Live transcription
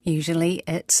Usually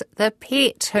it's the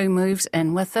pet who moves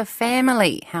in with the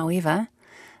family. However,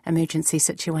 emergency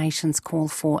situations call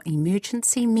for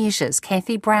emergency measures.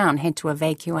 Kathy Brown had to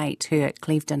evacuate her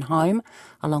Clevedon home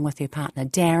along with her partner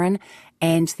Darren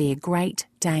and their Great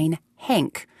Dane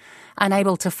Hank.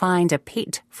 Unable to find a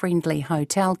pet-friendly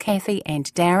hotel, Kathy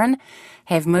and Darren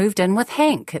have moved in with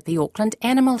Hank at the Auckland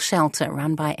Animal Shelter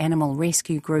run by animal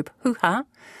rescue group Huha,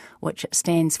 which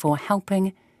stands for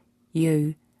Helping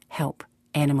You Help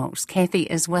Animals. Kathy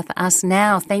is with us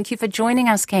now. Thank you for joining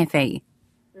us, Kathy.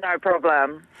 No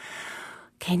problem.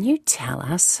 Can you tell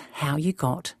us how you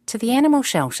got to the animal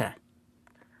shelter?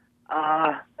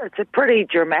 It's a pretty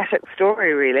dramatic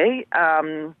story, really.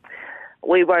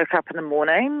 We woke up in the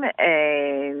morning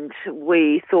and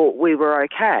we thought we were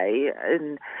okay.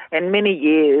 In many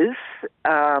years,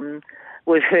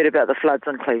 we've heard about the floods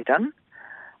in Clevedon,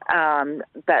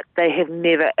 but they have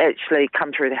never actually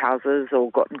come through the houses or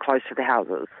gotten close to the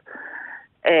houses.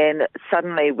 And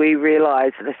suddenly we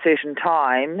realised at a certain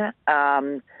time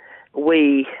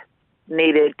we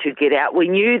needed to get out. We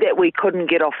knew that we couldn't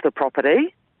get off the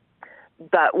property,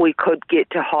 but we could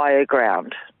get to higher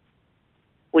ground.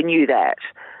 We knew that.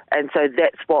 And so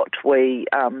that's what we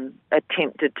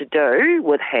attempted to do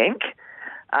with Hank.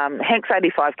 Hank's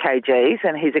 85 kgs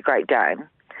and he's a Great Dane.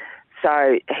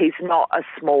 So he's not a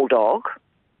small dog.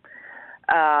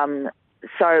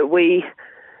 So we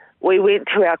went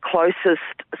to our closest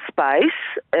space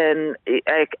and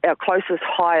our closest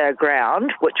higher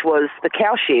ground, which was the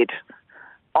cow shed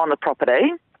on the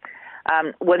property,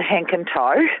 with Hank in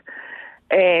tow.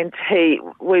 And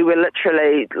we were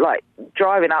literally like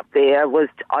driving up there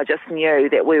I just knew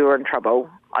that we were in trouble.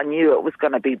 I knew it was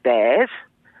going to be bad.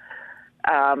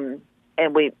 And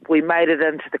we made it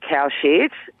into the cow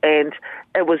shed and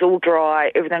it was all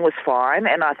dry. Everything was fine.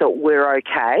 And I thought we're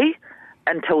okay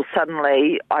until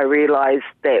suddenly I realised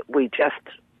that we just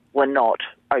were not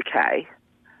okay.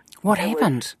 What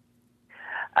happened?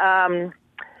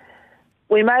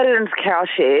 We made it into the cow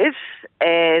shed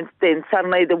and then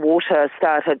suddenly the water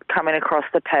started coming across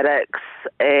the paddocks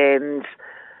and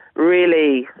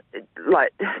really,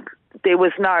 like, there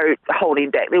was no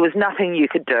holding back. There was nothing you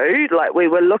could do. Like, we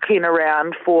were looking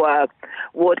around for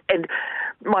wood. And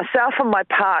myself and my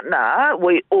partner,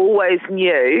 we always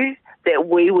knew that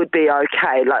we would be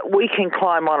okay. Like, we can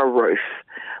climb on a roof.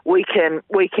 We can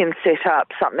set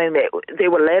up something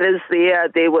there were ladders there.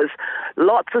 There was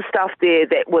lots of stuff there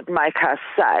that would make us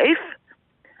safe,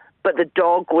 but the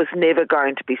dog was never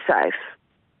going to be safe.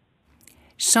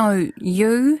 So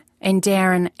you and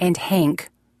Darren and Hank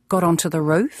got onto the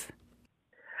roof?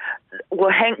 Well,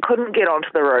 Hank couldn't get onto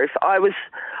the roof. I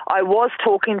was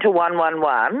talking to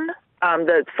 111,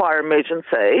 the fire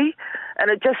emergency,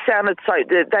 and it just sounded so.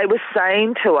 They were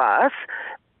saying to us,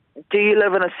 do you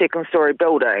live in a second-story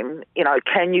building? You know,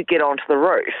 can you get onto the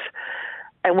roof?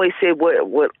 And we said,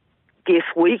 well, yes,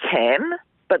 we can,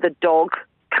 but the dog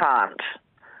can't.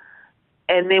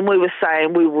 And then we were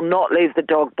saying we will not leave the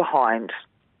dog behind.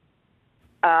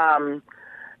 And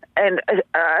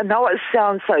I know it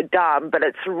sounds so dumb, but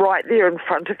it's right there in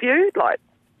front of you. Like,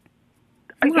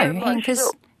 no,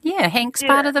 Hank's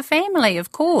part of the family,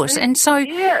 of course. And so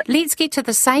let's get to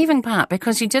the saving part,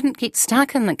 because you didn't get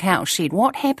stuck in the cow shed.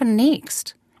 What happened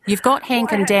next? You've got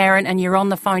Hank and Darren and you're on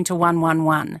the phone to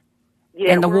 111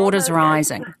 and the water's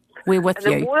rising. We're with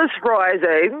you. The water's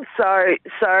rising, so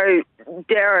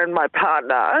Darren, my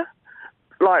partner,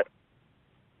 like,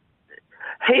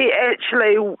 he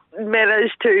actually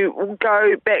managed to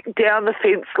go back down the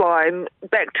fence line,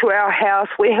 back to our house.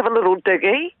 We have a little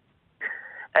dinghy.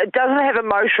 It doesn't have a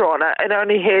motor on it. It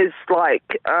only has like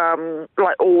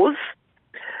oars.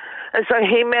 And so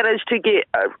he managed to get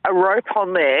a rope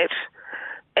on that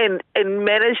and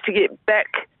managed to get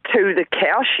back to the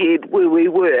cow shed where we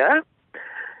were.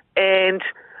 And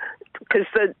because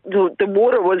the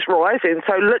water was rising,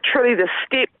 so literally the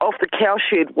step off the cow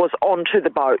shed was onto the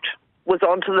boat, was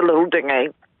onto the little dinghy.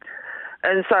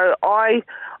 And so I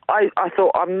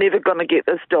thought, I'm never going to get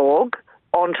this dog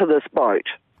onto this boat.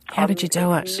 How did you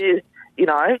do it? You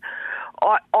know,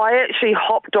 I actually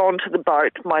hopped onto the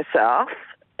boat myself,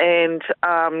 and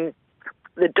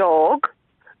the dog,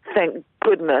 thank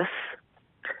goodness,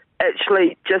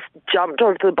 actually just jumped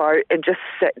onto the boat and just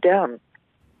sat down.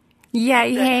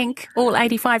 Yay, Hank. All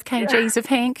 85 kgs of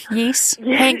Hank, yes.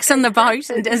 Hank's in the boat.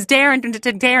 And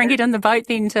did Darren get in the boat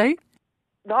then too?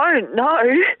 No.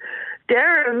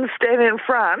 Darren's standing in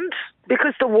front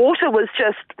because the water was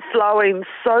just flowing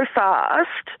so fast.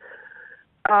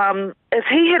 If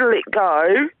he had let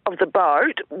go of the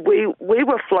boat, we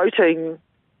were floating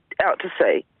out to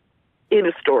sea. End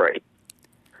of story.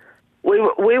 We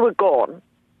were gone.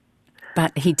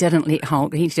 But he didn't let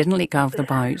go of the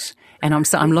boat. And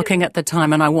I'm looking at the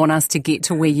time and I want us to get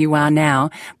to where you are now.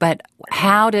 But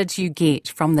how did you get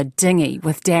from the dinghy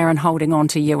with Darren holding on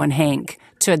to you and Hank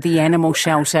to the animal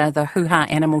shelter, the Huha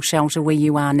animal shelter where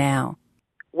you are now?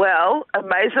 Well,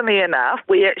 amazingly enough,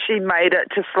 we actually made it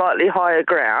to slightly higher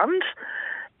ground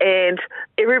and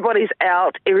everybody's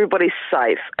out, everybody's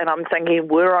safe. And I'm thinking,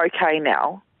 we're okay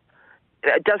now.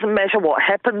 It doesn't matter what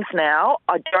happens now.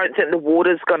 I don't think the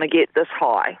water's going to get this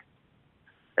high.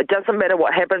 It doesn't matter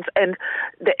what happens. And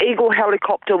the Eagle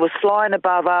helicopter was flying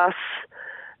above us,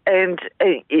 and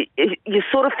you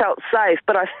sort of felt safe.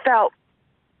 But I felt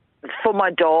for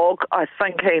my dog, I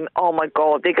thinking, oh my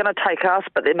God, they're going to take us,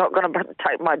 but they're not going to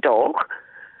take my dog.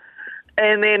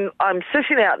 And then I'm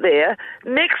sitting out there.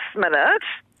 Next minute,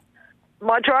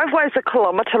 my driveway's a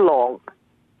kilometre long.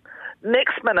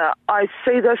 Next minute, I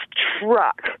see this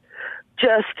truck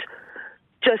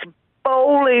just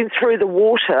bowling through the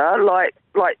water, like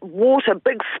water,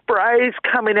 big sprays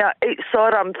coming out each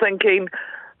side. I'm thinking,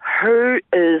 who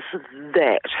is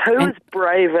that? Who is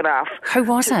brave enough? Who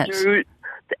was it?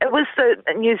 It was the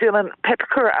New Zealand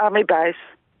Papakura Army Base.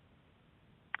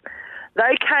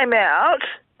 They came out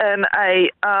in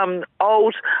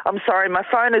I'm sorry, my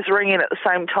phone is ringing at the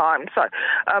same time. So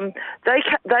they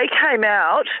came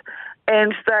out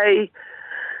and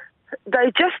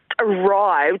they just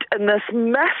arrived in this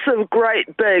massive,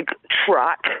 great big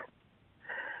truck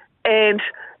and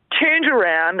turned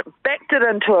around, backed it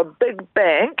into a big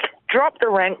bank, dropped the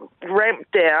ramp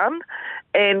down,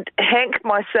 and Hank,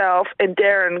 myself, and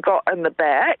Darren got in the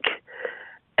back,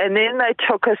 and then they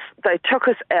took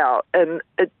us out, and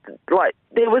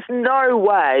there was no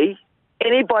way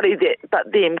anybody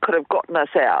but them could have gotten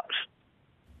us out.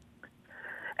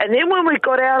 And then when we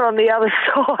got out on the other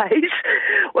side,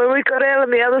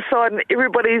 and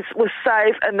everybody was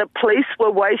safe, and the police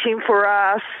were waiting for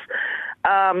us,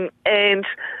 and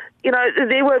you know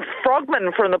there were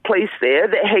frogmen from the police there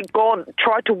that had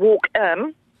tried to walk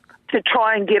in to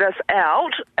try and get us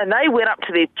out, and they went up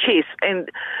to their chest and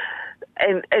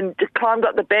climbed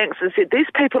up the banks and said, these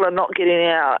people are not getting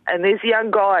out. And these young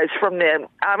guys from the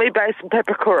army base in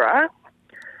Papakura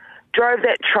drove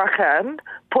that truck in,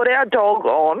 put our dog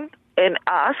on and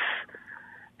us,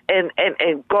 and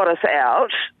got us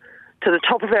out to the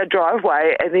top of our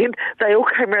driveway, and then they all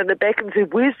came around the back and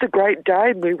said, where's the Great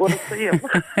Dane? We want to see him.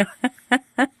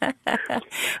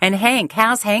 And Hank,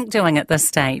 how's Hank doing at this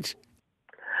stage?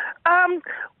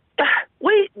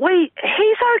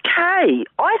 He's okay.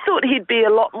 I thought he'd be a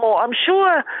lot more. I'm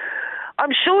sure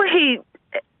he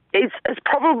is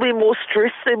probably more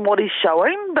stressed than what he's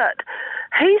showing, but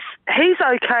he's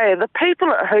okay. And the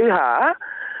people at Huha,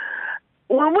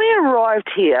 when we arrived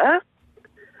here,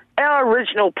 our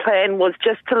original plan was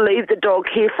just to leave the dog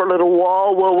here for a little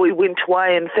while we went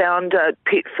away and found a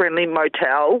pet-friendly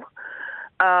motel.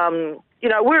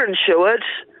 We're insured.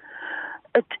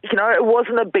 It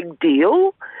wasn't a big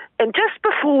deal. And just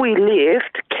before we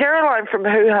left, Caroline from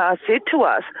Huha said to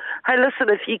us, hey, listen,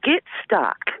 if you get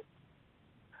stuck,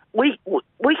 we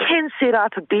can set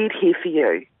up a bed here for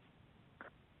you.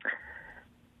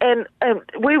 And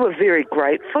we were very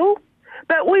grateful,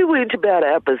 but we went about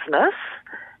our business.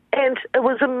 And it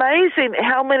was amazing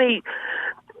how many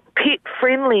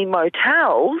pet-friendly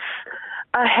motels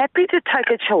are happy to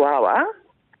take a chihuahua,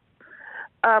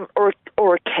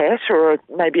 or a cat, or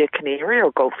maybe a canary or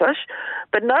a goldfish,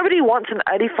 but nobody wants an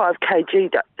 85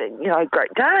 kg,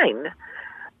 Great Dane.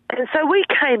 And so we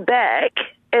came back,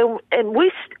 and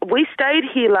we stayed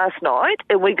here last night,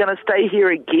 and we're going to stay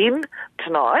here again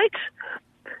tonight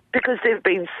because they've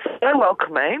been so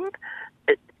welcoming.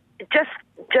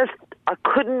 I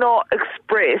could not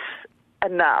express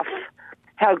enough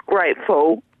how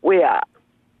grateful we are.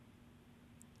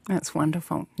 That's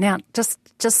wonderful. Now, just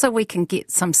so we can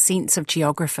get some sense of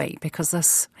geography, because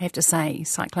this, I have to say,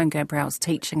 Cyclone Gabrielle's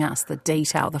teaching us the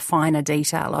finer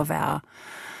detail of our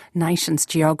nation's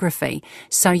geography.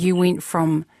 So you went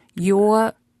from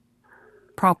your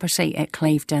property at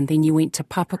Clevedon, then you went to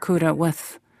Papakura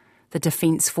with the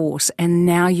Defence Force, and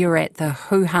now you're at the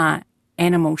Huha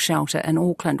Animal Shelter in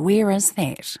Auckland. Where is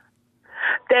that?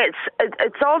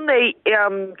 It's on the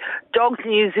Dogs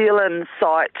New Zealand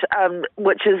site,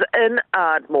 which is in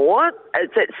Ardmore.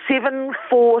 It's at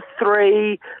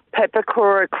 743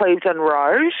 Papakura Clevedon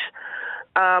Road,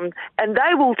 and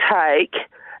they will take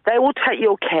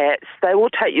your cats, they will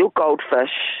take your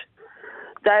goldfish.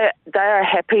 They are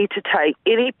happy to take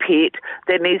any pet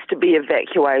that needs to be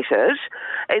evacuated.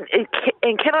 And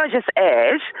can I just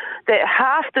add that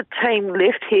half the team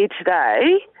left here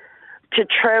today to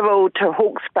travel to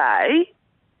Hawke's Bay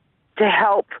to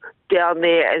help down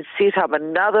there and set up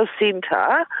another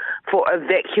centre for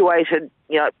evacuated,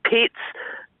 pets,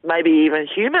 maybe even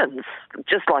humans,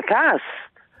 just like us.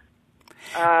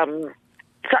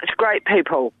 Such great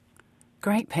people.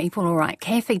 Great people, all right.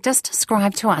 Kathy, just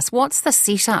describe to us, what's the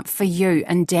setup for you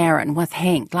and Darren with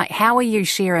Hank? Like, how are you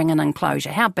sharing an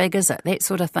enclosure? How big is it? That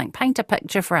sort of thing. Paint a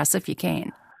picture for us if you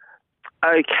can.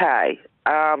 Okay.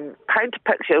 Paint a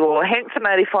picture. Well, Hank's an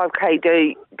 85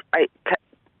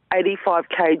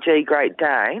 kg Great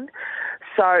Dane,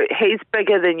 so he's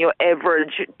bigger than your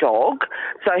average dog.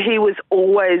 So he was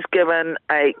always given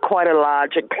quite a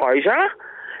large enclosure.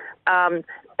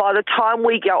 By the time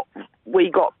we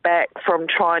got back from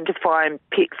trying to find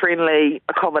pet-friendly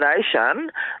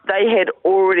accommodation, they had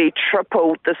already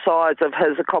tripled the size of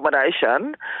his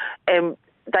accommodation, and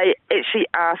they actually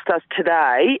asked us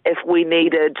today if we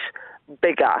needed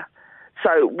bigger.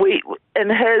 So in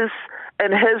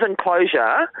his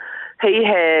enclosure, he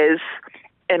has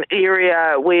an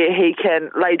area where he can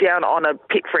lay down on a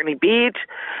pet-friendly bed.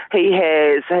 He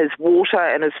has his water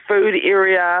and his food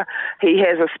area. He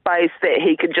has a space that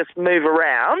he can just move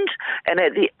around. And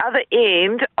at the other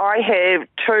end, I have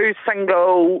 2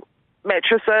 single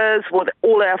mattresses with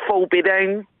all our full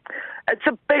bedding. It's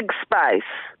a big space.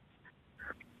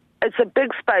 It's a big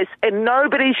space, and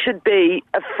nobody should be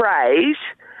afraid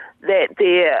that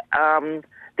their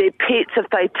pets, if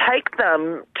they take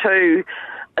them to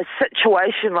a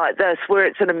situation like this where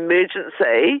it's an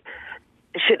emergency,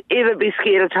 should ever be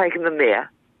scared of taking them there.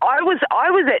 I was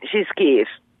actually scared,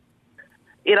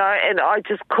 and I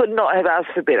just could not have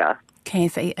asked for better.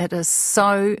 Kathy, it is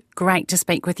so great to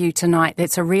speak with you tonight.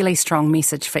 That's a really strong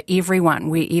message for everyone,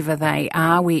 wherever they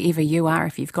are, wherever you are,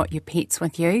 if you've got your pets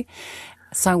with you.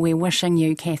 So we're wishing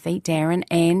you, Kathy, Darren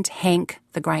and Hank,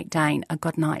 the Great Dane, a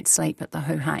good night's sleep at the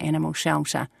Hoo Ha Animal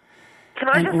Shelter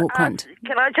in Auckland.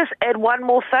 Can I just add one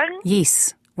more thing?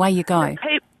 Yes, away you go.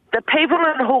 The people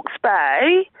in Hawke's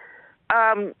Bay,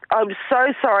 I'm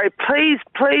so sorry. Please,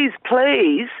 please,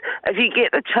 please, if you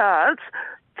get the chance,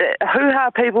 the Hoo Ha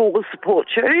people will support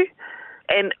you.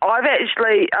 And I've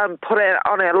actually put out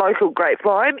on our local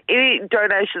grapevine, any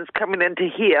donations coming into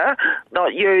here,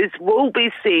 not used, will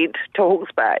be sent to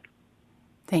Hawke's Bay.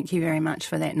 Thank you very much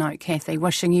for that note, Kathy.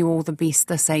 Wishing you all the best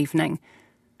this evening.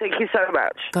 Thank you so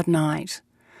much. Good night.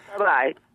 Bye-bye.